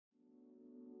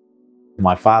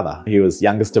My father, he was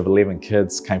youngest of 11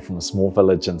 kids, came from a small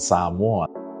village in Samoa.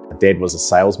 My dad was a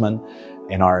salesman,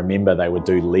 and I remember they would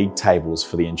do league tables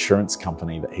for the insurance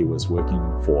company that he was working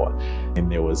for.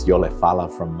 And there was Fala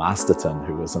from Masterton,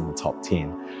 who was in the top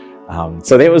 10.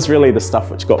 So that was really the stuff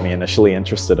which got me initially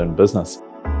interested in business.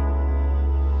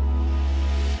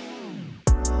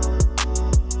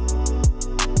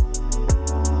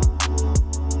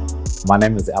 My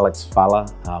name is Fala.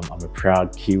 I'm a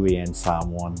proud Kiwi and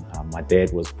Samoan. My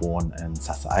dad was born in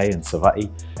Sasa'e in Sava'i,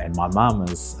 and my mum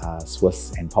is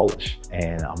Swiss and Polish.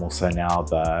 And I'm also now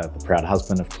the proud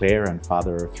husband of Claire and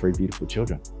father of 3 beautiful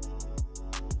children.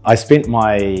 I spent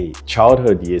my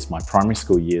childhood years, my primary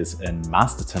school years in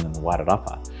Masterton in the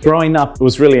Wairarapa. Growing up, it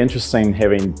was really interesting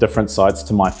having different sides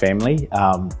to my family.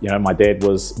 My dad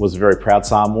was a very proud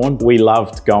Samoan. We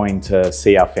loved going to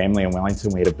see our family in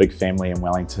Wellington. We had a big family in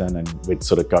Wellington, and we'd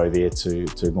sort of go there to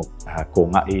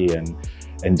Kongai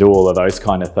and do all of those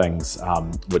kind of things,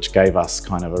 which gave us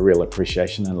kind of a real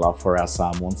appreciation and love for our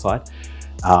Samoan side.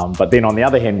 But then on the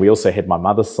other hand, we also had my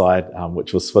mother's side,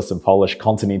 which was Swiss and Polish,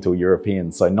 continental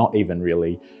European, so not even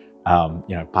really,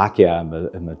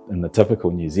 Pākehā in the typical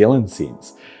New Zealand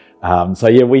sense. So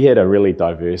yeah, we had a really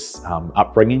diverse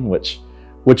upbringing, which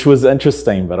was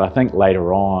interesting. But I think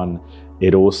later on,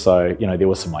 it also, there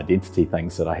were some identity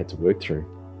things that I had to work through.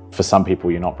 For some people,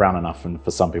 you're not brown enough, and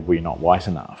for some people, you're not white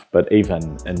enough. But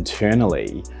even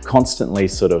internally, constantly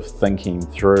sort of thinking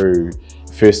through,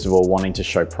 first of all, wanting to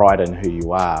show pride in who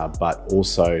you are, but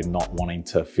also not wanting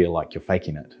to feel like you're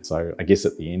faking it. So I guess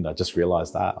at the end, I just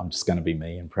realized that I'm just going to be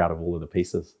me and proud of all of the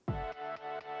pieces.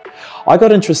 I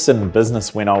got interested in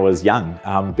business when I was young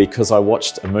because I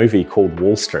watched a movie called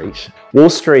Wall Street. Wall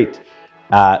Street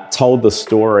told the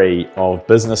story of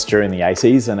business during the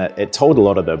 80s, and it told a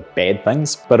lot of the bad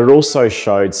things, but it also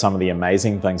showed some of the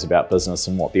amazing things about business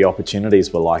and what the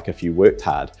opportunities were like if you worked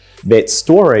hard. That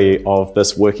story of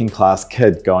this working class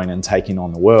kid going and taking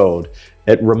on the world,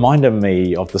 it reminded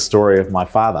me of the story of my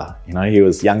father. He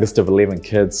was youngest of 11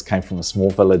 kids, came from a small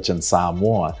village in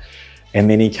Samoa, and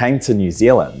then he came to New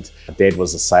Zealand. Dad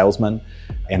was a salesman,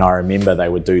 and I remember they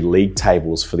would do league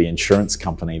tables for the insurance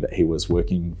company that he was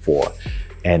working for.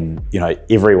 And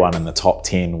everyone in the top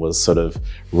 10 was sort of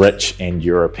rich and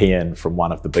European from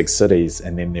one of the big cities.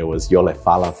 And then there was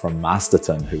Fala from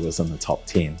Masterton, who was in the top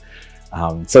 10.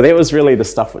 So that was really the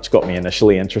stuff which got me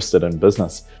initially interested in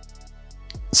business.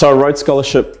 So a Rhodes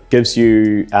Scholarship gives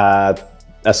you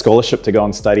a scholarship to go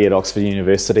and study at Oxford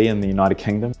University in the United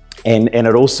Kingdom. And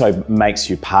it also makes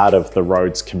you part of the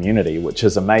Rhodes community, which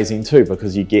is amazing too,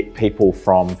 because you get people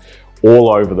from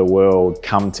all over the world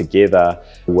come together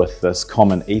with this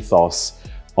common ethos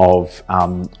of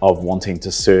wanting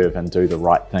to serve and do the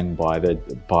right thing by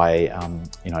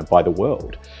the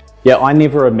world. Yeah, I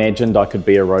never imagined I could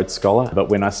be a Rhodes Scholar, but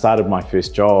when I started my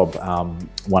first job,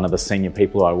 one of the senior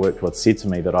people I worked with said to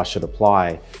me that I should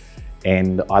apply.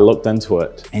 And I looked into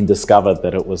it and discovered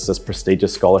that it was this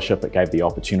prestigious scholarship. It gave the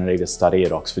opportunity to study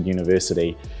at Oxford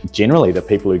University. Generally, the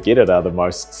people who get it are the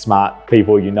most smart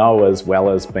people as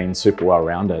well as being super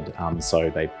well-rounded.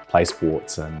 So they play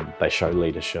sports and they show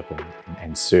leadership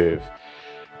and serve.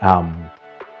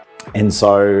 And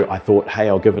so I thought, hey,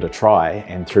 I'll give it a try,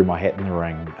 and threw my hat in the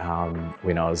ring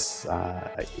when I was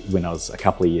a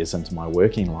couple of years into my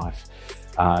working life,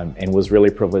 and was really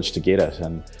privileged to get it.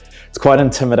 And it's quite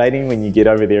intimidating when you get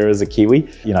over there as a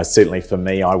Kiwi. Certainly for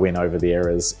me, I went over there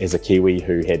as a Kiwi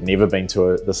who had never been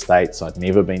to the States. I'd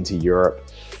never been to Europe.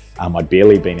 I'd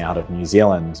barely been out of New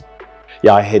Zealand.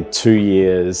 Yeah, I had 2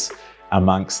 years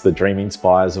amongst the dreaming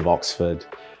spires of Oxford.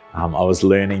 I was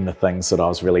learning the things that I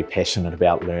was really passionate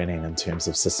about learning in terms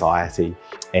of society.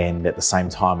 And at the same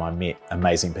time, I met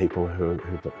amazing people who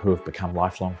have become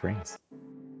lifelong friends.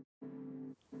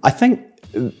 I think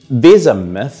there's a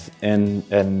myth in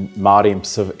Māori and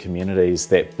Pacific communities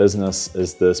that business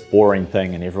is this boring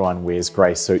thing and everyone wears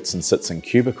grey suits and sits in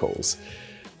cubicles.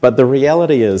 But the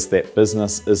reality is that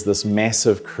business is this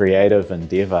massive creative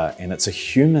endeavour, and it's a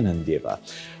human endeavour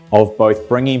of both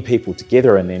bringing people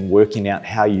together and then working out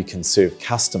how you can serve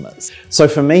customers. So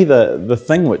for me, the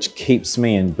thing which keeps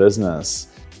me in business,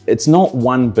 it's not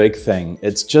one big thing,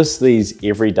 it's just these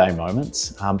everyday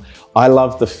moments. I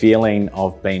love the feeling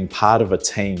of being part of a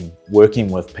team, working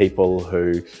with people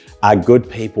who are good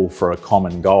people for a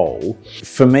common goal.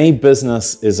 For me,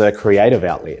 business is a creative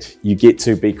outlet. You get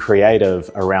to be creative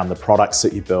around the products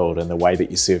that you build and the way that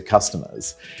you serve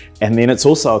customers. And then it's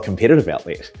also a competitive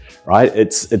outlet, right?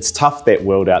 It's tough, that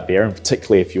world out there, and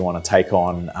particularly if you want to take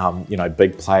on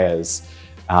big players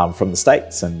from the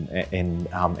States and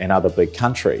other big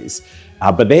countries.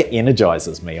 But that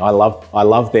energizes me. I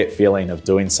love that feeling of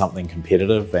doing something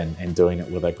competitive and doing it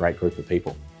with a great group of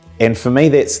people. And for me,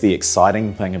 that's the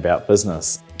exciting thing about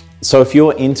business. So if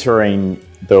you're entering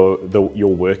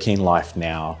your working life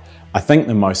now, I think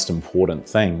the most important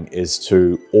thing is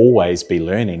to always be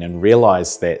learning and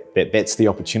realize that that's the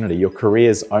opportunity. Your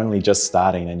career's only just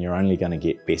starting and you're only going to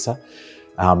get better.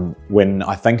 When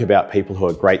I think about people who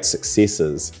are great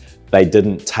successes, they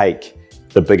didn't take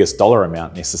the biggest dollar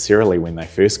amount necessarily when they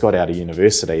first got out of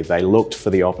university. They looked for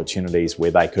the opportunities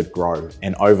where they could grow,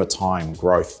 and over time,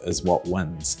 growth is what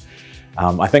wins.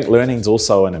 I think learning is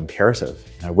also an imperative.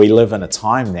 We live in a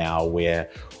time now where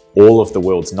all of the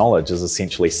world's knowledge is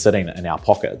essentially sitting in our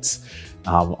pockets,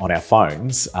 on our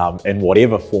phones, in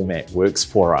whatever format works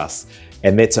for us.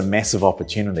 And that's a massive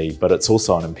opportunity, but it's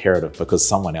also an imperative because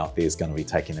someone out there is going to be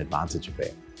taking advantage of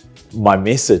that. My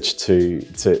message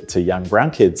to young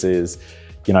brown kids is,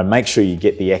 make sure you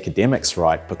get the academics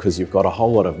right, because you've got a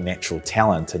whole lot of natural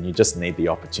talent and you just need the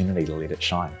opportunity to let it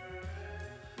shine.